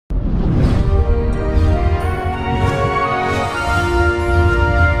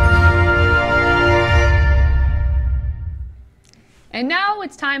And now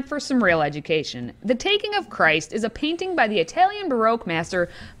it's time for some real education. The Taking of Christ is a painting by the Italian Baroque master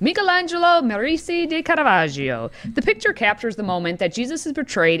Michelangelo Merisi di Caravaggio. The picture captures the moment that Jesus is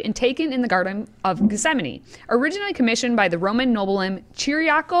portrayed and taken in the Garden of Gethsemane. Originally commissioned by the Roman nobleman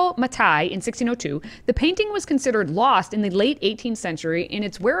Ciriaco Mattai in 1602, the painting was considered lost in the late 18th century and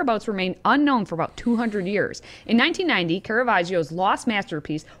its whereabouts remained unknown for about 200 years. In 1990, Caravaggio's lost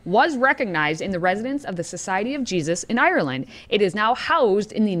masterpiece was recognized in the residence of the Society of Jesus in Ireland. It is now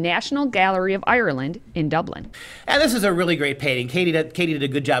housed in the National Gallery of Ireland in Dublin. And this is a really great painting. Katie did a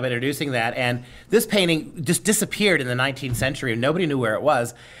good job introducing that. And this painting just disappeared in the 19th century, and nobody knew where it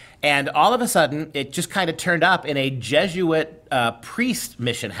was. And all of a sudden, it just kind of turned up in a Jesuit priest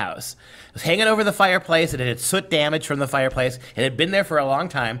mission house. It was hanging over the fireplace. It had soot damage from the fireplace. It had been there for a long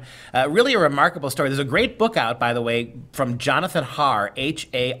time. Really a remarkable story. There's a great book out, by the way, from Jonathan Harr,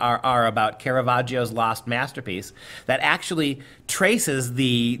 H-A-R-R, about Caravaggio's lost masterpiece that actually traces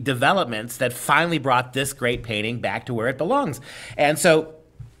the developments that finally brought this great painting back to where it belongs. And so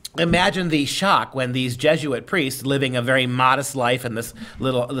imagine the shock when these Jesuit priests, living a very modest life in this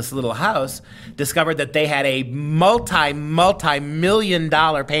little house, discovered that they had a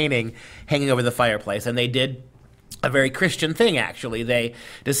multi-million-dollar painting hanging over the fireplace. And they did a very Christian thing, actually. They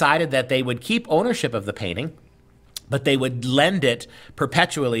decided that they would keep ownership of the painting, but they would lend it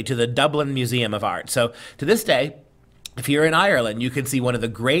perpetually to the Dublin Museum of Art. So to this day, if you're in Ireland, you can see one of the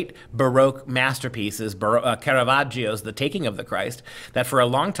great Baroque masterpieces, Caravaggio's The Taking of the Christ, that for a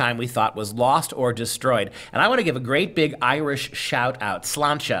long time we thought was lost or destroyed. And I want to give a great big Irish shout-out,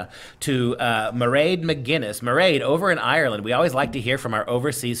 sláinte, to Mairead McGuinness. Mairead, over in Ireland, we always like to hear from our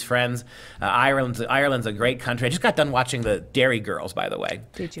overseas friends. Ireland's a great country. I just got done watching the Dairy Girls, by the way.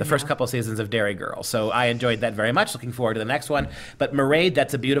 The first couple seasons of Dairy Girls. So I enjoyed that very much. Looking forward to the next one. But Mairead,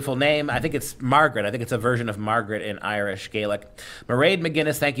 that's a beautiful name. I think it's Margaret. I think it's a version of Margaret in Irish Gaelic. Mairead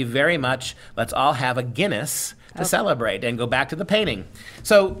McGuinness, thank you very much. Let's all have a Guinness to celebrate and go back to the painting.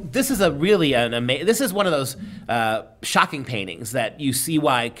 So this is this is one of those shocking paintings that you see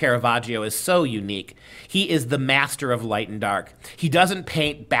why Caravaggio is so unique. He is the master of light and dark. He doesn't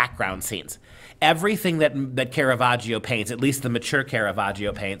paint background scenes. Everything that Caravaggio paints, at least the mature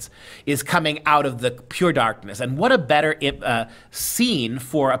Caravaggio paints, is coming out of the pure darkness. And what a better scene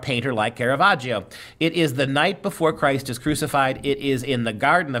for a painter like Caravaggio. It is the night before Christ is crucified. It is in the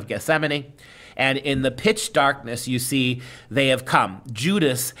Garden of Gethsemane. And in the pitch darkness, you see they have come.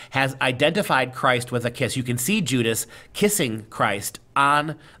 Judas has identified Christ with a kiss. You can see Judas kissing Christ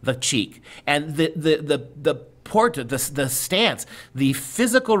on the cheek. And the portrait, the stance, the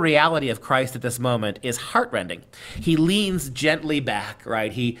physical reality of Christ at this moment is heartrending. He leans gently back,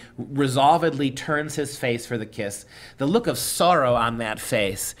 right? He resolvedly turns his face for the kiss. The look of sorrow on that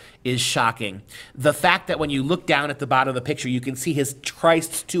face is shocking. The fact that when you look down at the bottom of the picture, you can see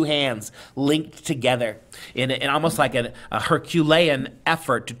Christ's two hands linked together in almost like a Herculean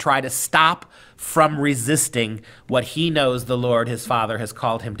effort to try to stop from resisting what he knows the Lord, his Father, has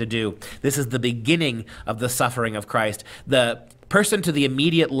called him to do. This is the beginning of the suffering of Christ. The person to the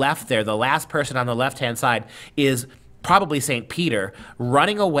immediate left there, the last person on the left-hand side, is probably St. Peter,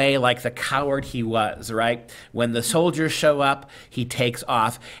 running away like the coward he was, right? When the soldiers show up, he takes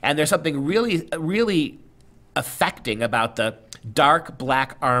off. And there's something really, really affecting about the dark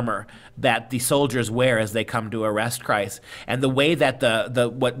black armor that the soldiers wear as they come to arrest Christ, and the way that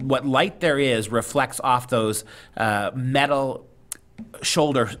what light there is reflects off those metal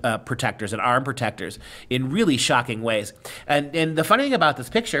shoulder protectors and arm protectors in really shocking ways. And the funny thing about this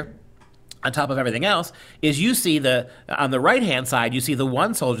picture, on top of everything else, is you see on the right-hand side, you see the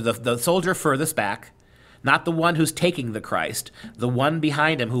one soldier, the soldier furthest back, not the one who's taking the Christ, the one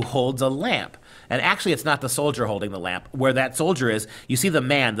behind him who holds a lamp. And actually, it's not the soldier holding the lamp. Where that soldier is, you see the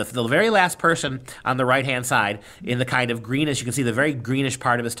man, the very last person on the right-hand side, in the kind of greenish, you can see the very greenish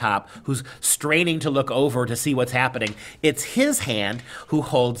part of his top, who's straining to look over to see what's happening. It's his hand who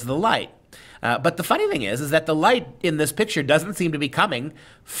holds the light. But the funny thing is that the light in this picture doesn't seem to be coming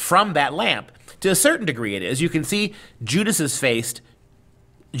from that lamp. To a certain degree it is. You can see Judas's face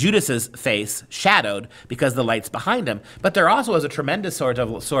shadowed because the light's behind him. But there also is a tremendous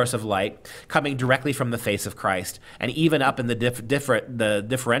source of light coming directly from the face of Christ, and even up in the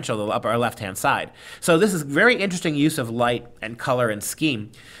differential, the upper left-hand side. So this is very interesting use of light and color and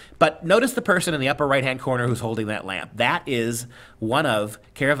scheme. But notice the person in the upper right-hand corner who's holding that lamp. That is one of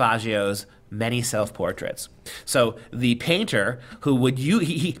Caravaggio's many self-portraits. So the painter who would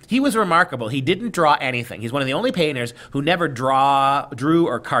he was remarkable. He didn't draw anything. He's one of the only painters who never drew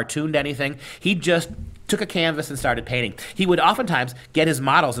or cartooned anything. He just took a canvas and started painting. He would oftentimes get his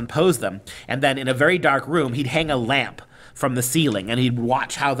models and pose them, and then in a very dark room, he'd hang a lamp from the ceiling, and he'd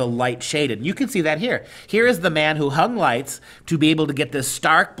watch how the light shaded. You can see that here. Here is the man who hung lights to be able to get this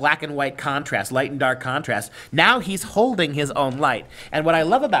stark black and white contrast, light and dark contrast. Now he's holding his own light. And what I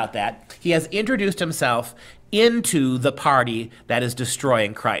love about that, he has introduced himself into the party that is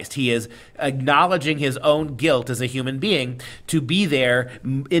destroying Christ. He is acknowledging his own guilt as a human being to be there,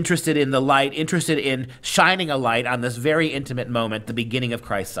 interested in the light, interested in shining a light on this very intimate moment, the beginning of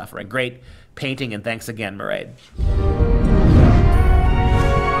Christ's suffering. Great painting, and thanks again, Mairead.